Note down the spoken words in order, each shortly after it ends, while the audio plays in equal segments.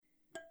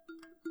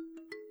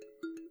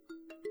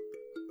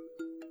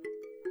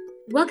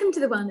Welcome to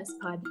the Wellness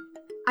Pod.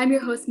 I'm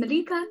your host,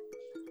 Maleeka.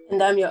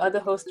 And I'm your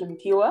other host,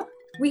 Mpiwa.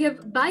 We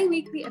have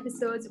bi-weekly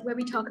episodes where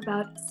we talk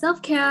about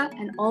self-care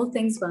and all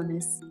things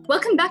wellness.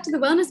 Welcome back to the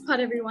Wellness Pod,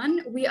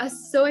 everyone. We are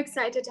so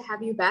excited to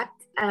have you back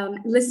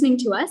listening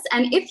to us.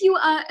 And if you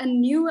are a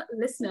new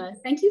listener,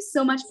 thank you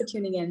so much for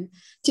tuning in.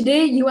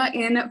 Today, you are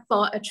in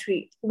for a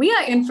treat. We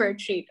are in for a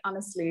treat,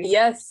 honestly.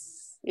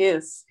 Yes.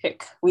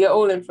 Heck, we are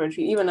all in for a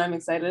treat. Even I'm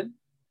excited.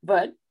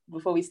 But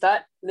before we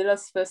start, let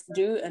us first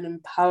do an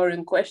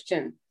empowering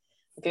question.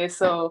 Okay,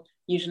 so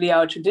usually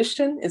our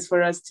tradition is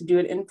for us to do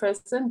it in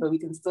person, but we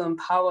can still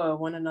empower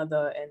one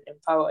another and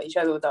empower each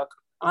other with our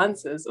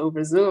answers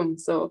over Zoom.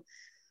 So,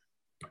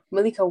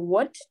 Maleeka,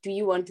 what do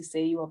you want to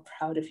say you are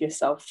proud of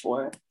yourself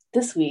for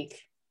this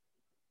week?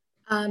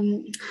 I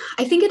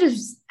think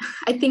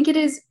it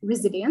is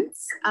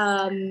resilience.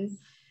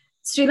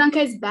 Sri Lanka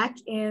is back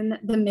in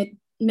the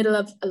middle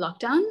of a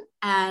lockdown,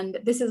 and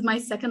this is my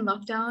second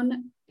lockdown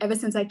ever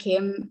since I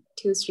came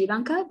to Sri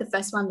Lanka, the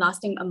first one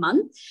lasting a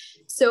month.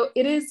 So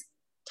it is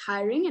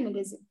tiring and it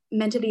is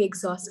mentally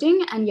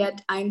exhausting, and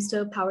yet I'm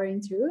still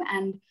powering through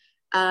and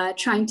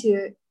trying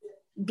to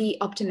be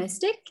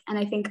optimistic. And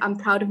I think I'm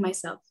proud of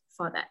myself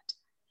for that.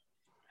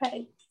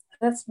 Right.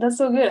 That's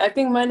so good. I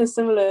think mine is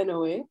similar in a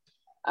way.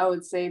 I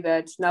would say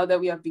that now that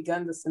we have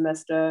begun the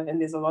semester and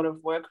there's a lot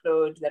of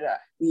workload that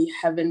we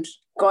haven't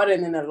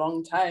gotten in a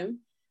long time,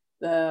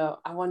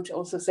 I want to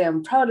also say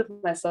I'm proud of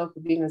myself for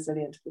being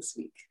resilient this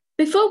week.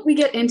 Before we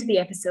get into the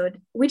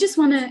episode, we just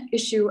want to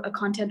issue a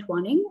content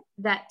warning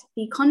that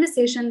the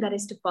conversation that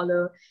is to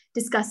follow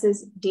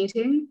discusses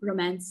dating,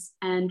 romance,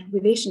 and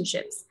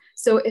relationships.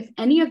 So if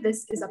any of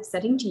this is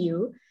upsetting to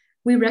you,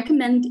 we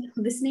recommend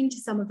listening to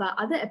some of our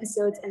other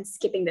episodes and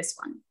skipping this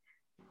one.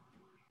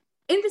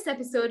 In this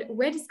episode,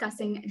 we're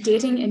discussing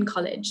dating in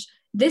college.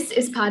 This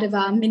is part of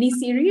our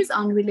mini-series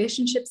on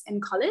relationships in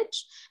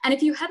college. And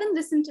if you haven't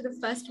listened to the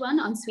first one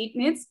on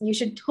Sweetmates, you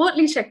should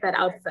totally check that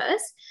out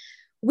first.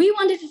 We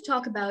wanted to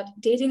talk about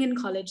dating in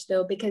college,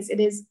 though, because it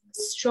is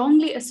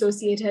strongly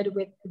associated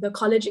with the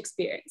college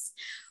experience.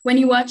 When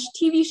you watch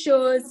TV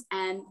shows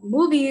and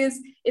movies,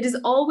 it is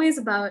always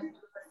about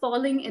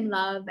falling in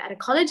love at a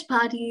college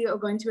party or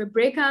going through a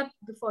breakup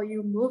before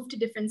you move to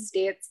different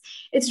states.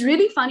 It's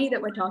really funny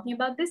that we're talking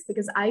about this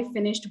because I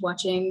finished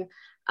watching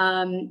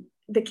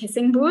The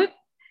Kissing Booth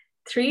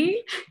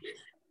 3.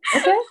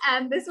 Okay.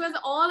 And this was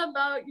all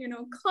about,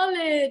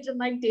 college and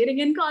like dating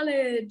in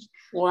college.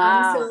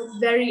 Wow. So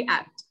very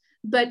apt.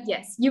 But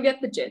yes, you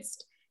get the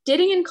gist.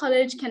 Dating in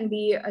college can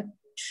be a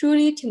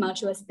truly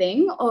tumultuous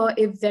thing or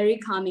a very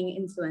calming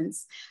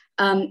influence.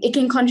 It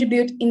can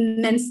contribute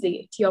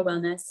immensely to your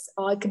wellness,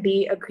 or it could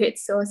be a great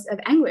source of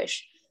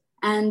anguish.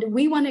 And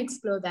we want to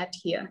explore that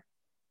here.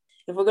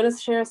 If we're going to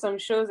share some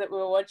shows that we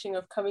were watching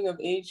of coming of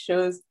age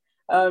shows,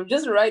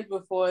 just right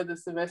before the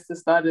semester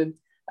started,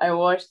 I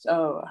watched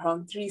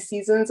around 3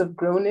 seasons of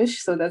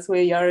Grownish. So that's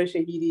where Yara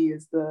Shahidi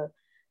is the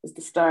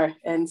star.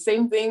 And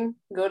same thing,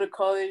 go to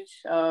college,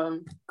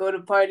 go to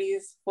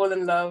parties, fall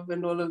in love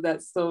and all of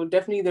that. So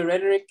definitely the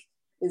rhetoric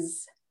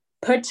is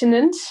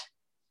pertinent,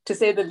 to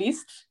say the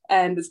least,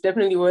 and it's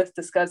definitely worth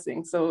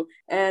discussing. So,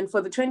 and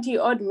for the 20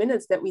 odd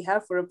minutes that we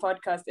have for a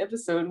podcast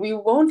episode, we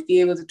won't be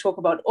able to talk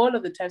about all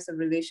of the types of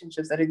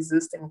relationships that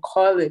exist in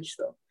college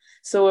though.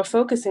 So we're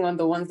focusing on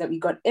the ones that we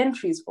got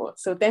entries for.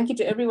 So thank you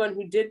to everyone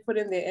who did put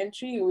in their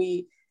entry.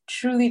 We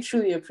truly,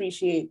 truly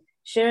appreciate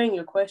sharing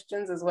your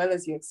questions as well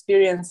as your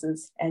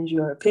experiences and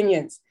your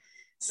opinions.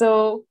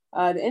 So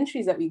the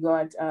entries that we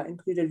got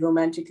included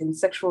romantic and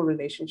sexual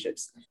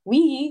relationships.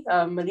 We,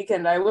 Maleeka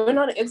and I, we're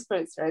not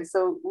experts, right?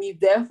 So we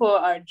therefore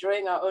are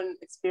drawing our own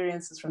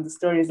experiences from the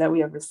stories that we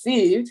have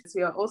received.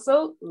 We are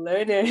also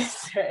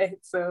learners, right?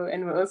 So,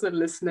 and we're also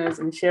listeners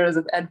and sharers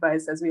of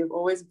advice as we have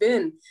always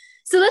been.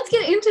 So let's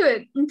get into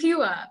it.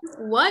 Mpiwa,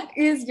 what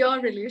is your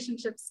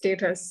relationship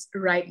status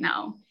right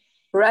now?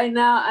 Right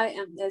now, I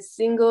am as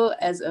single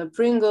as a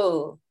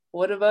Pringle.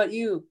 What about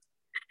you?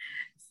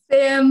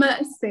 Same.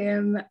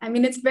 I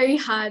mean, it's very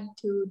hard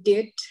to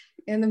date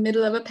in the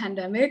middle of a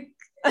pandemic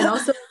and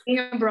also being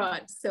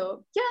abroad.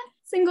 So yeah,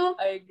 single.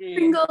 I agree.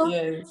 Single.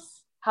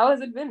 Yes. How has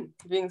it been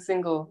being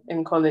single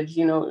in college?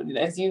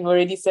 As you've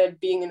already said,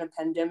 being in a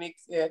pandemic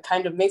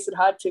kind of makes it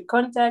hard to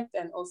contact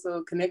and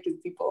also connect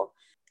with people.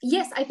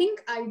 Yes, I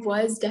think I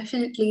was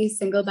definitely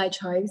single by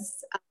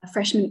choice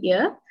freshman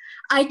year.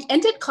 I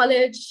entered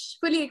college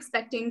fully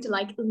expecting to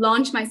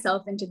launch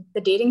myself into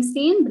the dating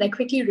scene, but I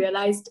quickly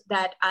realized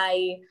that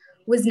I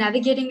was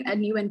navigating a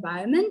new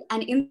environment.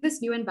 And in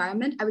this new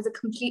environment, I was a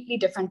completely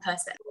different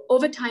person.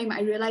 Over time,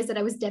 I realized that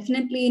I was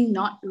definitely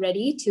not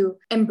ready to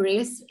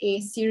embrace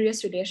a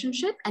serious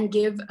relationship and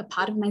give a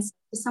part of myself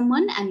to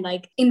someone and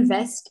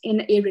invest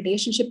in a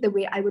relationship the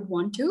way I would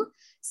want to.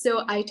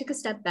 So I took a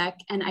step back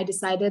and I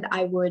decided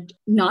I would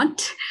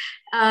not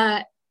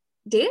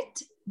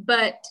date.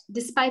 But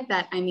despite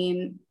that,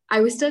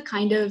 I was still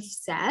kind of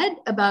sad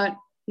about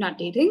not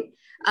dating.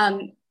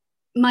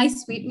 My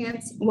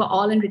sweetmates were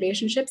all in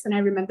relationships. And I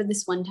remember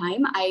this one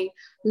time I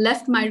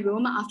left my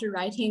room after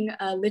writing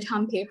a lit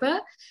hum paper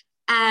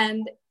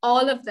and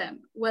all of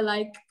them were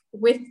like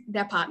with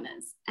their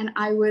partners. And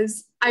I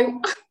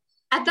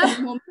at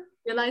that moment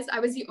realized I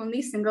was the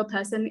only single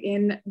person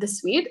in the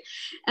suite.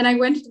 And I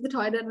went to the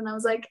toilet and I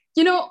was like,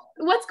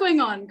 what's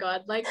going on,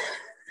 God? Like,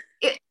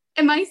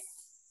 am I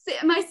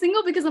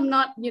single because I'm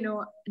not,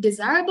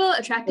 desirable,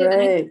 attractive? Right.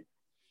 And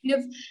I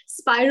kind of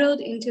spiraled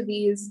into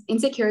these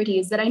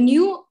insecurities that I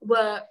knew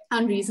were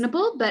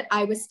unreasonable, but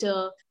I was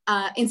still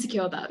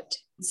insecure about.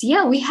 So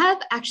yeah, we have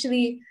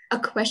actually a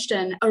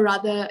question, or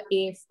rather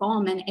a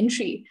form, an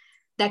entry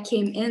that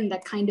came in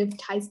that kind of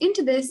ties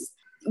into this.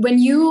 When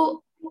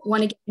you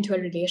want to get into a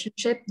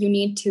relationship, you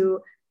need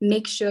to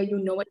make sure you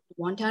know what you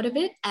want out of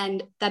it.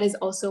 And that is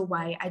also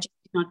why I just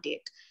did not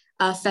date.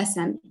 First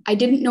sem, I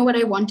didn't know what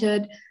I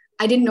wanted.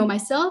 I didn't know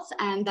myself.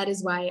 And that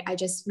is why I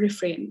just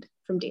refrained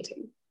from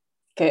dating.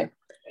 Okay.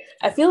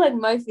 I feel like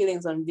my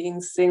feelings on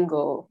being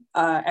single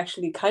are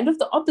actually kind of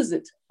the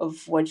opposite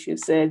of what you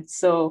said.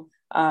 So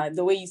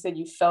the way you said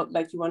you felt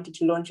like you wanted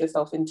to launch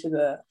yourself into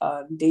the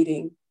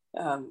dating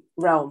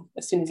realm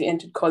as soon as you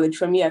entered college.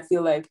 For me, I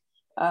feel like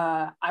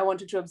I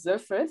wanted to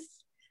observe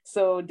first.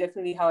 So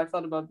definitely how I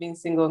felt about being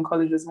single in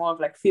college was more of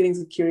like feelings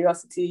of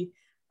curiosity,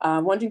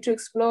 wanting to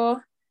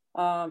explore.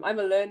 I'm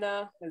a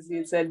learner, as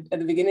you said at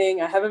the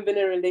beginning. I haven't been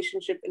in a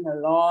relationship in the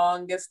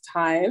longest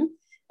time.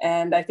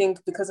 And I think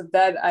because of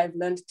that, I've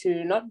learned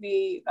to not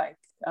be like,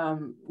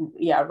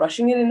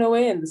 rushing it in a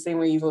way. And the same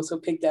way you've also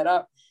picked that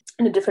up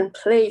in a different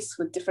place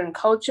with different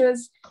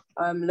cultures,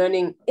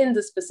 learning in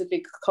the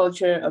specific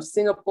culture of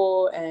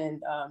Singapore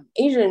and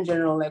Asia in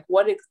general, like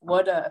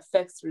what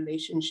affects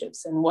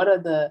relationships and what are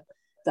the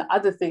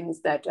other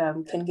things that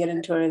can get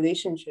into a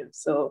relationship.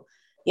 So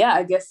yeah,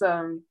 I guess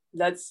I'm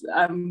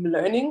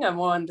learning. I'm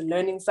more on the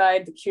learning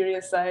side, the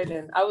curious side.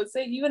 And I would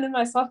say even in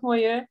my sophomore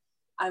year,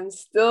 I'm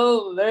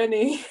still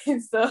learning.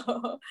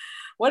 So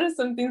what are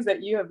some things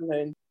that you have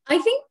learned? I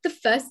think the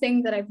first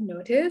thing that I've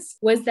noticed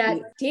was that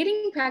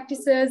dating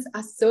practices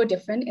are so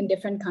different in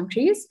different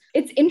countries.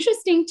 It's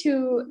interesting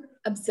to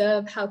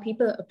observe how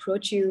people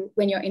approach you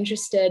when you're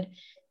interested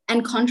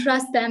and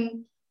contrast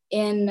them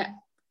in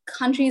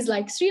countries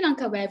like Sri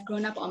Lanka, where I've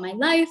grown up all my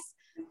life,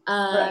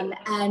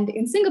 and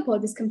in Singapore,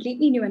 this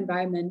completely new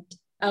environment.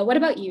 What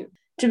about you?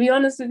 To be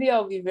honest with you,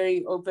 I'll be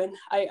very open.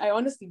 I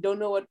honestly don't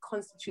know what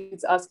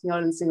constitutes asking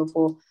out in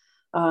Singapore.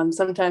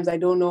 Sometimes I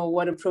don't know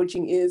what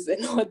approaching is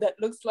and what that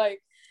looks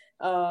like.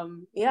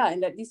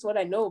 And at least what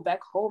I know back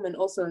home and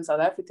also in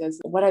South Africa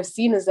is what I've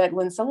seen is that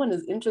when someone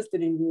is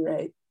interested in you,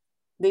 right,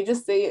 they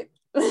just say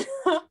it.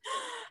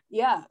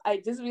 Yeah,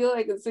 I just feel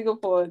like in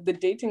Singapore, the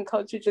dating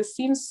culture just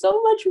seems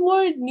so much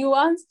more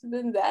nuanced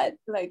than that.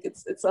 Like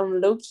it's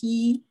low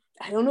key.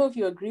 I don't know if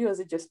you agree or is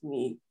it just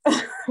me?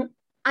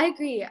 I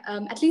agree.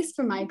 At least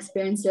from my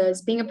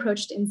experiences, being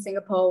approached in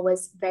Singapore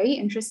was very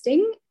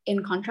interesting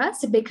in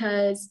contrast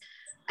because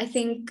I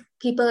think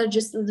people are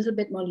just a little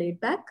bit more laid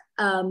back.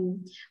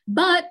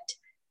 But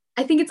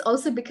I think it's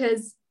also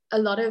because a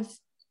lot of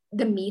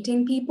the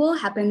meeting people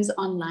happens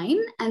online.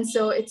 And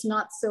so it's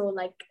not so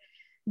like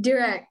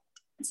direct.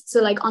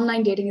 So like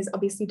online dating is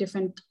obviously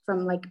different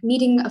from like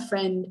meeting a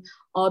friend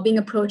or being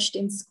approached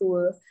in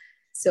school.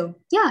 So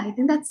yeah, I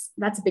think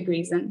that's a big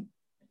reason.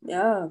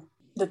 Yeah.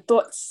 The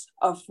thoughts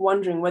of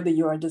wondering whether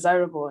you are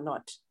desirable or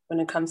not when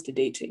it comes to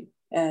dating.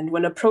 And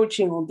when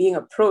approaching or being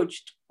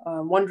approached,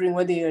 wondering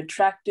whether you're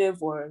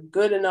attractive or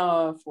good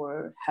enough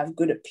or have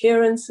good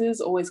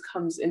appearances always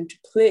comes into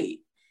play.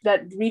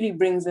 That really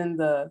brings in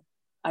the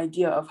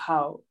idea of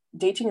how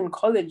dating in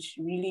college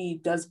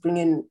really does bring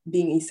in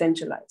being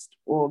essentialized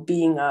or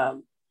being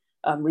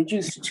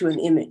reduced to an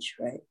image,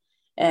 right?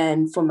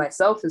 And for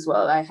myself as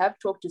well, I have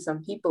talked to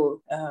some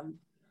people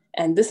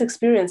and this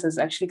experience has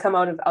actually come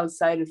out of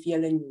outside of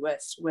Yale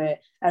US, where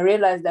I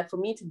realized that for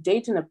me to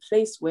date in a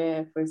place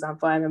where, for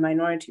example, I'm a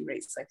minority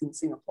race, like in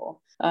Singapore,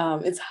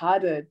 it's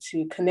harder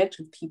to connect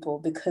with people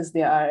because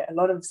there are a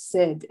lot of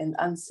said and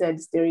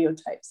unsaid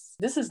stereotypes.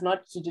 This is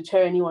not to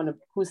deter anyone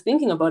who's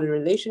thinking about a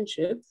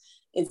relationship.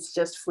 It's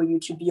just for you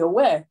to be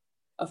aware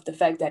of the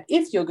fact that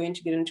if you're going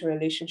to get into a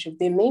relationship,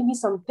 there may be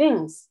some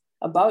things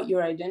about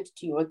your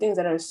identity or things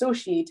that are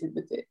associated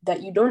with it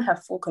that you don't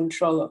have full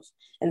control of.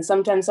 And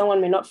sometimes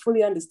someone may not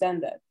fully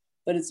understand that,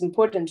 but it's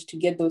important to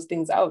get those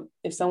things out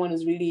if someone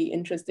is really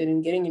interested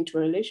in getting into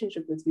a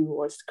relationship with you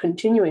or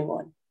continuing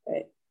on,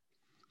 right?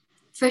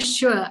 For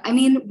sure. I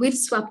mean, we've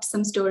swapped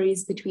some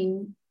stories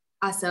between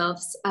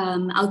ourselves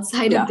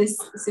outside of this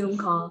Zoom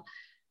call.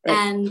 Right.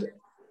 And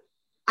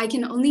I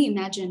can only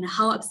imagine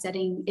how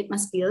upsetting it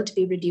must feel to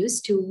be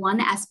reduced to one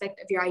aspect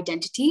of your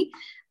identity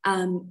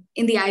in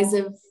the eyes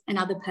of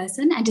another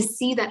person, and to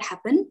see that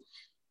happen.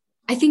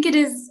 I think it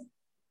is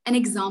an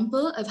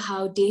example of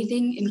how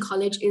dating in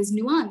college is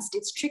nuanced.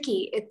 It's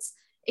tricky. It's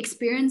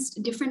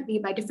experienced differently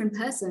by different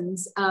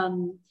persons.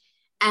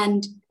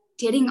 And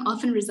dating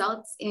often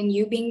results in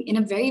you being in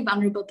a very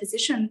vulnerable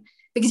position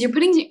because you're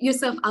putting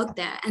yourself out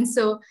there. And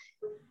so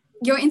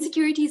your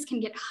insecurities can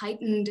get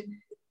heightened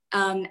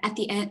at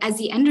the end, as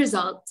the end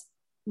result,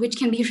 which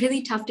can be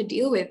really tough to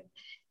deal with.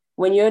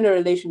 When you're in a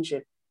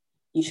relationship,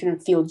 You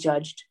shouldn't feel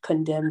judged,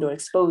 condemned, or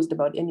exposed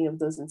about any of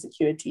those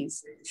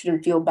insecurities. You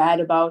shouldn't feel bad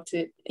about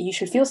it. You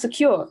should feel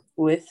secure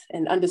with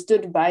and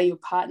understood by your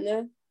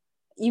partner,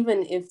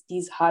 even if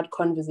these hard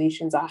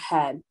conversations are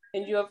had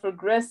and you are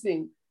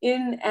progressing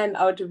in and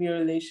out of your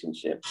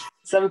relationship.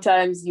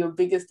 Sometimes your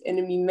biggest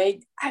enemy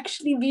may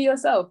actually be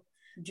yourself.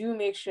 Do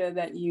make sure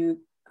that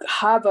you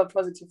harbor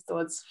positive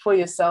thoughts for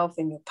yourself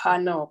and your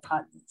partner or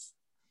partners.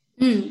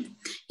 You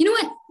know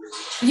what?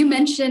 You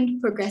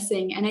mentioned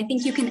progressing, and I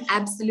think you can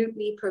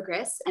absolutely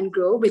progress and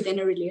grow within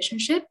a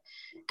relationship.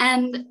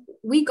 And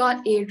we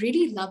got a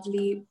really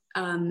lovely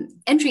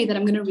entry that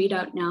I'm going to read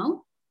out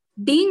now.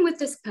 Being with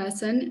this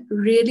person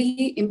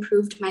really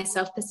improved my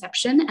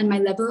self-perception and my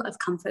level of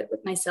comfort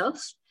with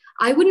myself.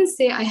 I wouldn't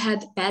say I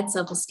had bad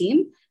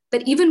self-esteem,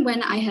 but even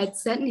when I had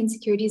certain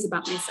insecurities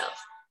about myself,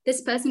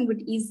 this person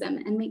would ease them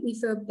and make me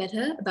feel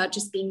better about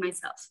just being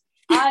myself.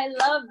 I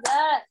love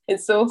that.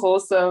 It's so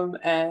wholesome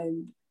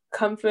and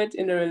comfort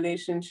in a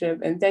relationship.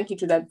 And thank you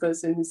to that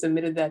person who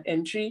submitted that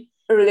entry.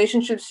 A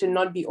relationship should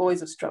not be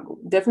always a struggle.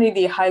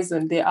 Definitely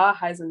there are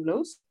highs and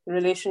lows.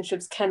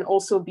 Relationships can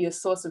also be a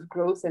source of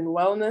growth and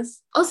wellness.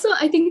 Also,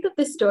 I think that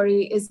this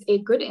story is a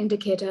good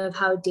indicator of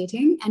how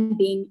dating and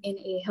being in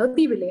a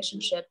healthy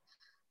relationship,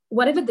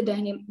 whatever the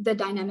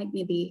dynamic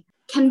may be,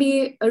 can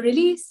be a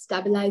really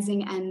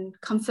stabilizing and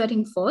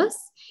comforting force.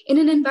 In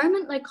an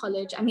environment like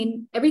college, I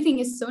mean, everything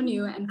is so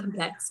new and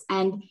complex,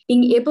 and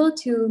being able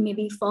to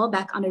maybe fall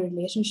back on a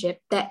relationship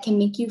that can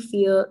make you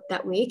feel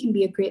that way can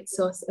be a great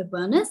source of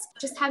wellness.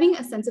 Just having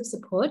a sense of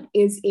support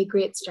is a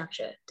great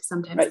structure to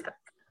sometimes have.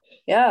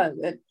 Yeah,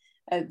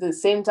 at the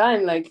same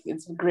time, like,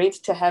 it's great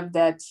to have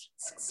that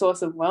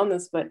source of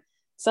wellness, but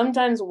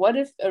sometimes what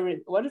if a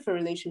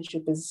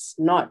relationship is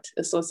not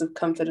a source of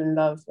comfort and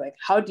love? Like,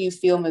 how do you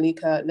feel,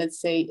 Maleeka?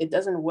 Let's say it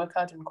doesn't work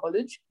out in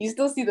college. You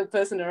still see the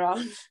person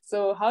around.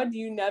 So how do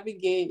you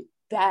navigate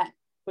that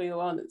for your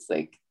wellness?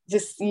 Like,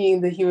 just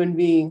seeing the human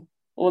being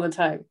all the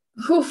time.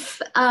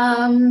 Oof.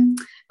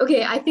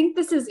 Okay, I think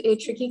this is a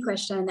tricky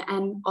question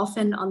and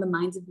often on the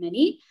minds of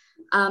many.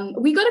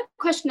 We got a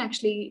question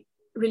actually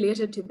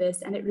related to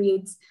this, and it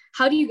reads,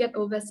 how do you get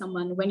over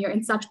someone when you're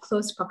in such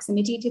close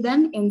proximity to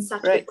them in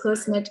such a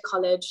close-knit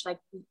college like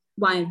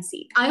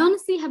YMC? I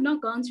honestly have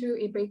not gone through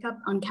a breakup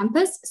on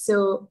campus,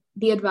 so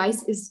the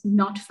advice is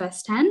not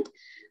firsthand.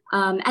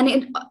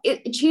 And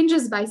it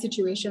changes by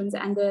situations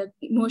and the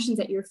emotions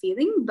that you're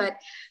feeling. But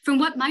from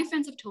what my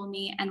friends have told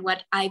me and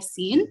what I've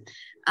seen,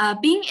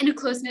 being in a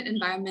close-knit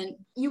environment,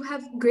 you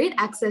have great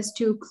access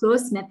to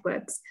close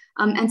networks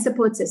and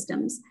support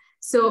systems.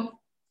 So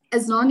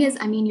as long as,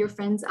 I mean, your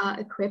friends are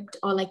equipped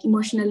or like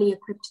emotionally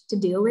equipped to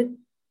deal with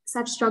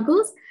such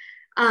struggles,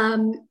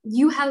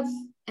 you have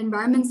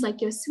environments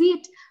like your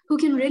suite who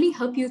can really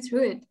help you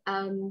through it.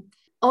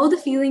 All the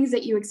feelings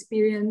that you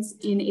experience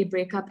in a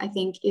breakup, I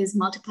think, is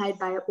multiplied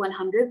by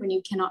 100 when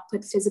you cannot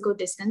put physical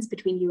distance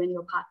between you and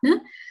your partner.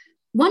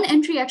 One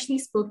entry actually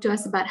spoke to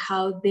us about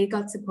how they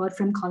got support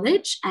from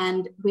college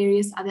and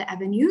various other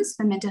avenues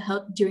for mental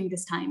health during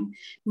this time.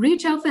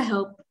 Reach out for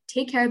help,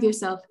 take care of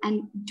yourself,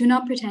 and do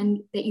not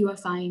pretend that you are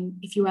fine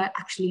if you are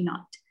actually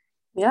not.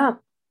 Yeah,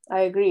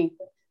 I agree.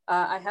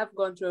 I have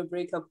gone through a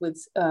breakup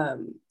with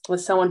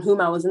someone whom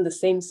I was in the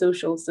same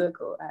social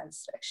circle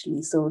as,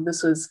 actually. So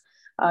this was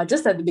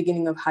just at the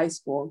beginning of high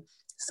school.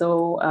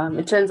 So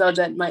it turns out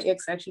that my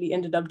ex actually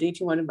ended up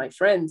dating one of my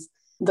friends.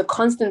 The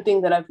constant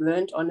thing that I've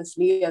learned,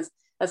 honestly, as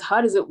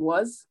hard as it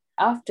was,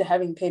 after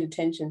having paid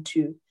attention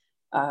to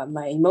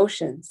my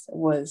emotions,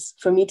 was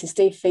for me to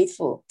stay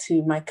faithful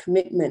to my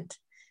commitment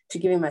to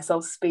giving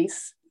myself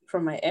space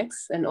from my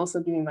ex and also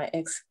giving my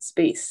ex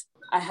space.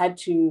 I had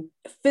to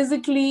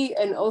physically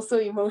and also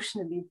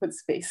emotionally put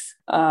space.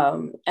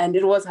 And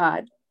it was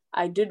hard.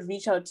 I did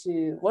reach out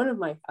to one of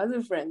my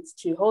other friends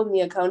to hold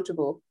me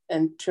accountable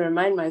and to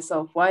remind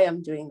myself why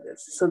I'm doing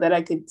this so that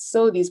I could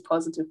sow these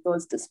positive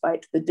thoughts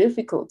despite the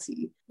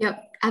difficulty.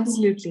 Yep,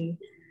 absolutely.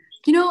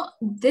 You know,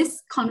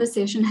 this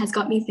conversation has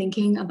got me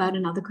thinking about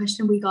another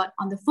question we got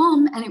on the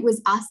form, and it was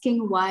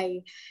asking why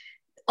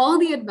all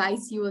the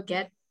advice you will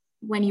get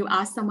when you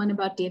ask someone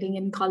about dating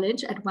in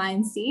college at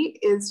YNC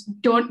is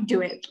don't do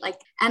it.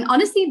 And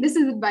honestly, this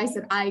is advice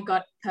that I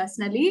got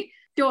personally.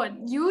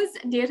 Don't use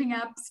dating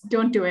apps.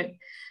 Don't do it.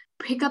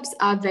 Breakups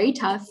are very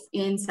tough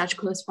in such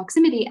close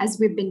proximity, as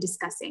we've been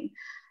discussing.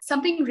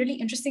 Something really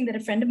interesting that a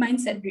friend of mine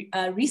said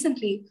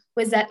recently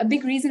was that a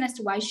big reason as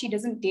to why she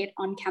doesn't date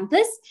on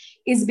campus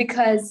is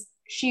because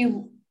she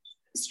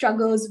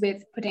struggles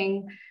with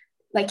putting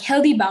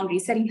healthy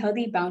boundaries, setting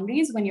healthy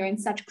boundaries when you're in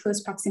such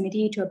close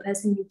proximity to a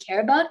person you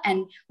care about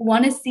and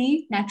want to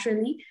see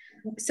naturally.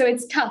 So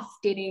it's tough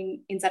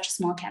dating in such a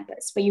small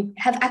campus where you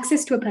have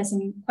access to a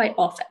person quite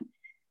often.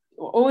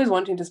 Always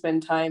wanting to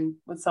spend time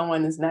with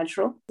someone is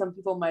natural. Some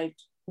people might,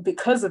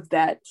 because of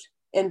that,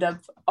 end up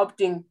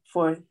opting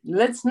for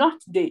let's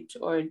not date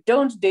or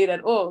don't date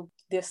at all.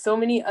 There's so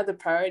many other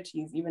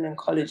priorities even in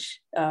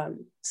college.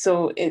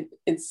 So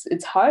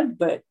it's hard,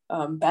 but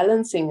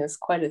balancing is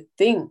quite a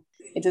thing.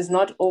 It is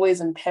not always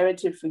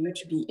imperative for you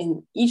to be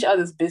in each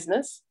other's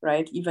business,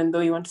 right? Even though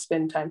you want to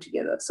spend time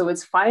together. So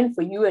it's fine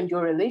for you and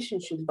your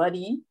relationship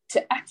buddy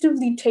to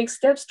actively take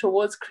steps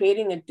towards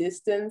creating a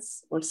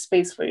distance or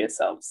space for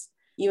yourselves.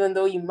 Even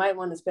though you might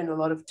want to spend a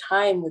lot of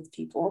time with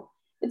people,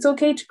 it's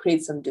okay to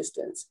create some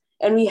distance.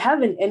 And we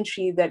have an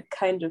entry that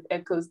kind of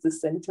echoes the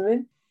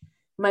sentiment.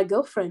 My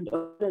girlfriend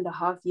of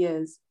 1.5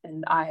 years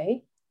and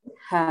I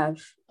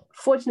have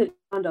fortunately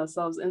found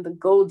ourselves in the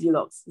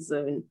Goldilocks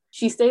zone.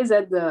 She stays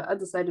at the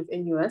other side of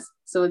NUS,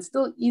 so it's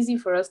still easy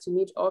for us to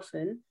meet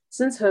often.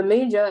 Since her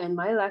major and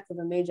my lack of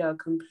a major are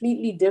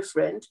completely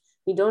different,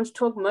 we don't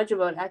talk much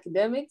about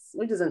academics,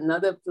 which is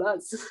another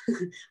plus.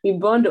 We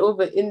bond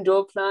over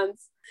indoor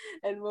plants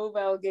and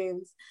mobile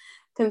games.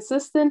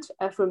 Consistent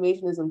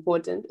affirmation is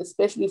important,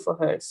 especially for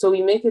her. So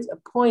we make it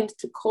a point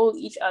to call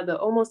each other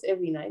almost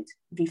every night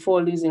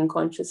before losing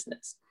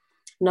consciousness.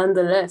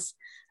 Nonetheless,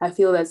 I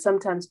feel that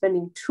sometimes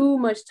spending too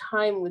much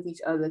time with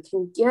each other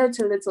can get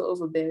a little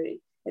overbearing,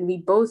 and we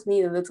both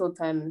need a little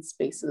time and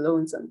space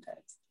alone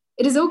sometimes.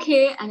 It is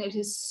okay, and it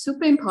is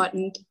super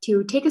important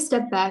to take a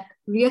step back,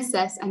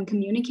 reassess, and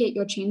communicate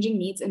your changing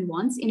needs and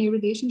wants in a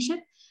relationship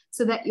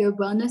so that your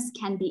wellness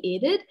can be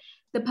aided.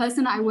 The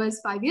person I was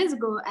 5 years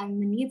ago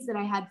and the needs that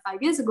I had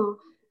 5 years ago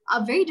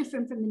are very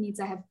different from the needs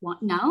I have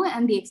now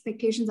and the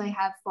expectations I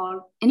have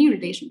for any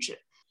relationship.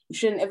 You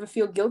shouldn't ever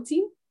feel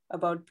guilty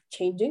about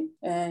changing,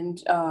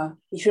 and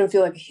you shouldn't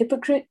feel like a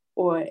hypocrite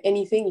or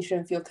anything. You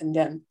shouldn't feel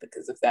condemned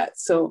because of that.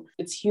 So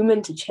it's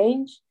human to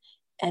change,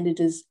 and it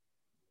is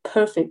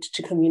perfect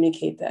to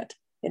communicate that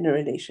in a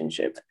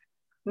relationship.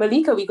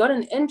 Maleeka, we got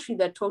an entry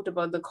that talked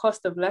about the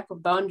cost of lack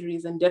of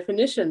boundaries and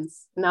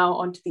definitions. Now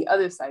onto the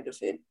other side of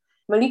it.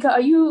 Maleeka,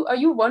 are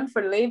you one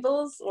for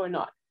labels or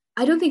not?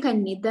 I don't think I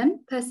need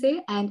them per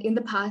se. And in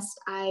the past,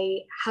 I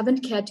haven't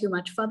cared too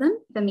much for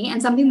me.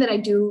 And something that I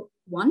do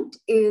want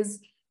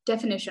is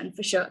definition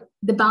for sure.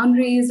 The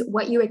boundaries,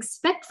 what you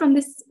expect from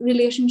this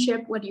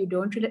relationship, what you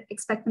don't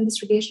expect from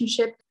this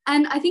relationship.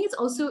 And I think it's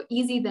also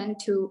easy then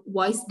to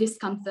voice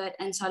discomfort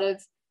and sort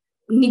of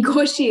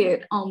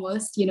negotiate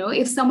almost,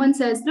 if someone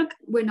says, look,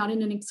 we're not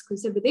in an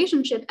exclusive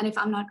relationship, and if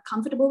I'm not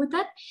comfortable with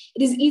that,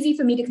 it is easy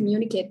for me to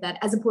communicate that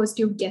as opposed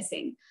to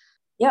guessing.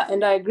 Yeah,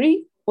 and I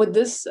agree with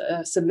this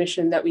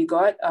submission that we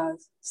got.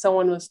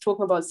 Someone was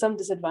talking about some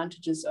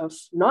disadvantages of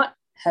not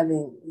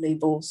having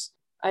labels.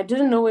 I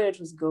didn't know where it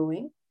was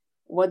going,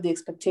 what the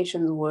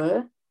expectations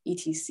were,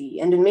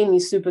 etc. And it made me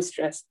super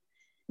stressed.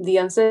 The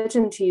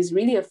uncertainties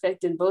really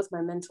affected both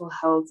my mental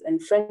health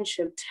and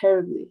friendship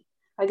terribly.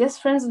 I guess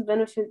friends with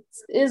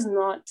benefits is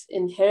not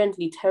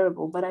inherently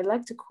terrible, but I'd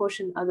like to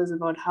caution others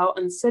about how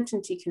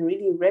uncertainty can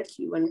really wreck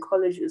you when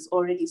college is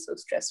already so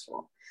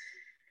stressful.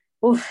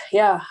 Oof,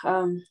 yeah.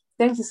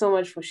 Thank you so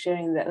much for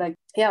sharing that.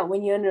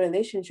 When you're in a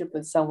relationship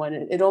with someone,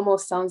 it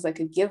almost sounds like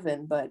a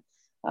given, but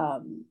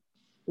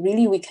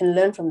really we can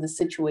learn from the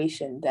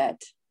situation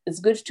that it's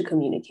good to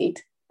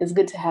communicate. It's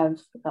good to have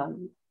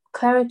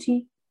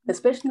clarity,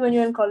 especially when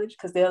you're in college,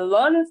 because there are a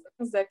lot of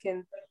things that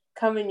can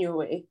come in your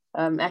way,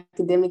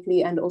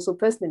 academically and also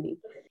personally.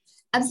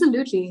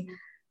 Absolutely.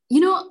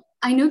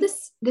 I know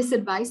this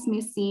advice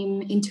may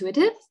seem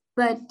intuitive,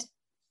 but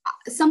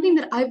something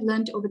that I've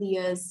learned over the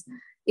years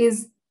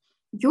is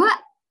you are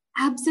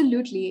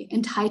absolutely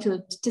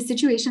entitled to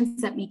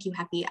situations that make you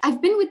happy.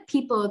 I've been with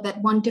people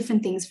that want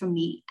different things from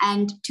me,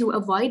 and to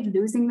avoid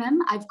losing them,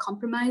 I've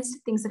compromised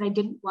things that I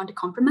didn't want to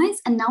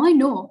compromise. And now I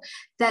know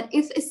that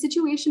if a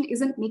situation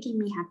isn't making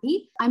me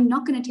happy, I'm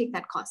not going to take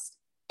that cost.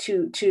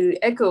 To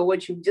echo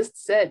what you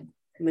just said,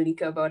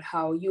 Maleeka, about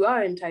how you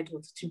are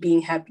entitled to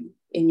being happy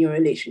in your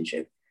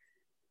relationship,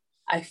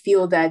 I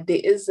feel that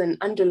there is an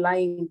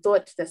underlying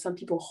thought that some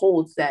people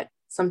hold that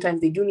sometimes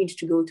they do need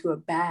to go through a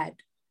bad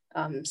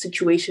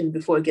situation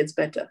before it gets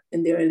better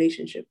in their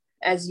relationship.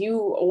 As you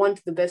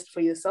want the best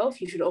for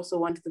yourself, you should also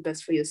want the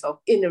best for yourself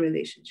in a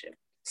relationship.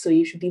 So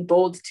you should be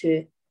bold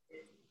to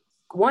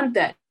want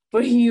that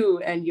for you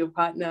and your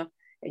partner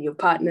and your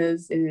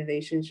partners in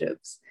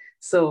relationships.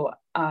 So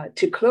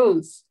to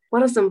close,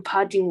 what are some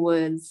parting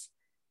words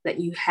that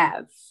you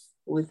have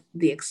with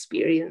the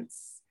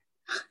experience?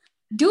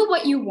 Do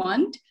what you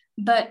want,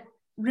 but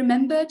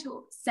remember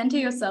to center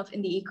yourself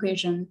in the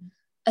equation.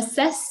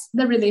 Assess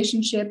the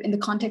relationship in the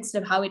context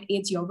of how it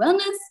aids your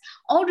wellness.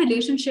 All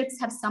relationships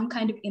have some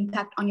kind of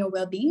impact on your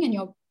well-being and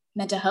your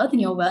mental health and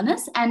your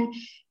wellness, and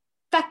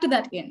factor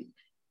that in.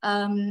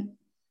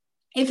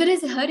 If it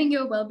is hurting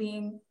your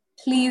well-being,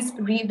 please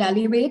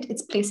reevaluate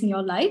its place in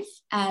your life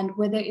and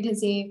whether it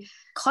is a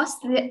cost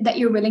that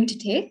you're willing to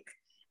take.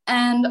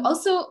 And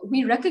also,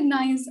 we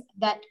recognize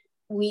that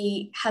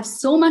we have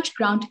so much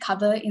ground to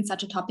cover in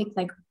such a topic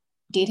like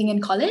dating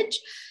in college.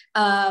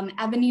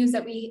 Avenues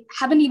that we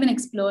haven't even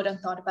explored and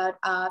thought about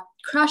are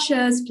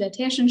crushes,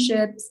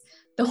 flirtationships,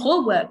 the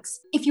whole works.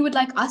 If you would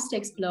like us to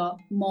explore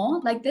more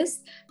like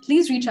this,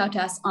 please reach out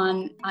to us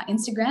on our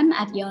Instagram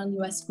at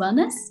US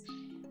Wellness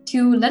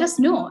to let us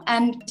know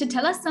and to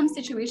tell us some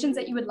situations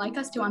that you would like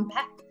us to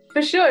unpack.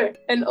 For sure.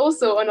 And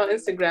also on our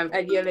Instagram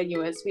at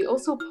YLNUS, we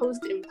also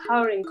post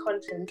empowering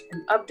content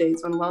and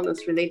updates on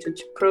wellness related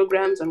to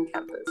programs on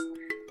campus.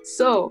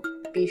 So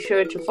be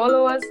sure to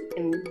follow us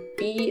and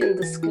be in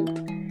the scoop.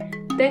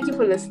 Thank you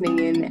for listening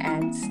in,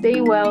 and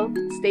stay well,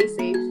 stay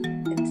safe,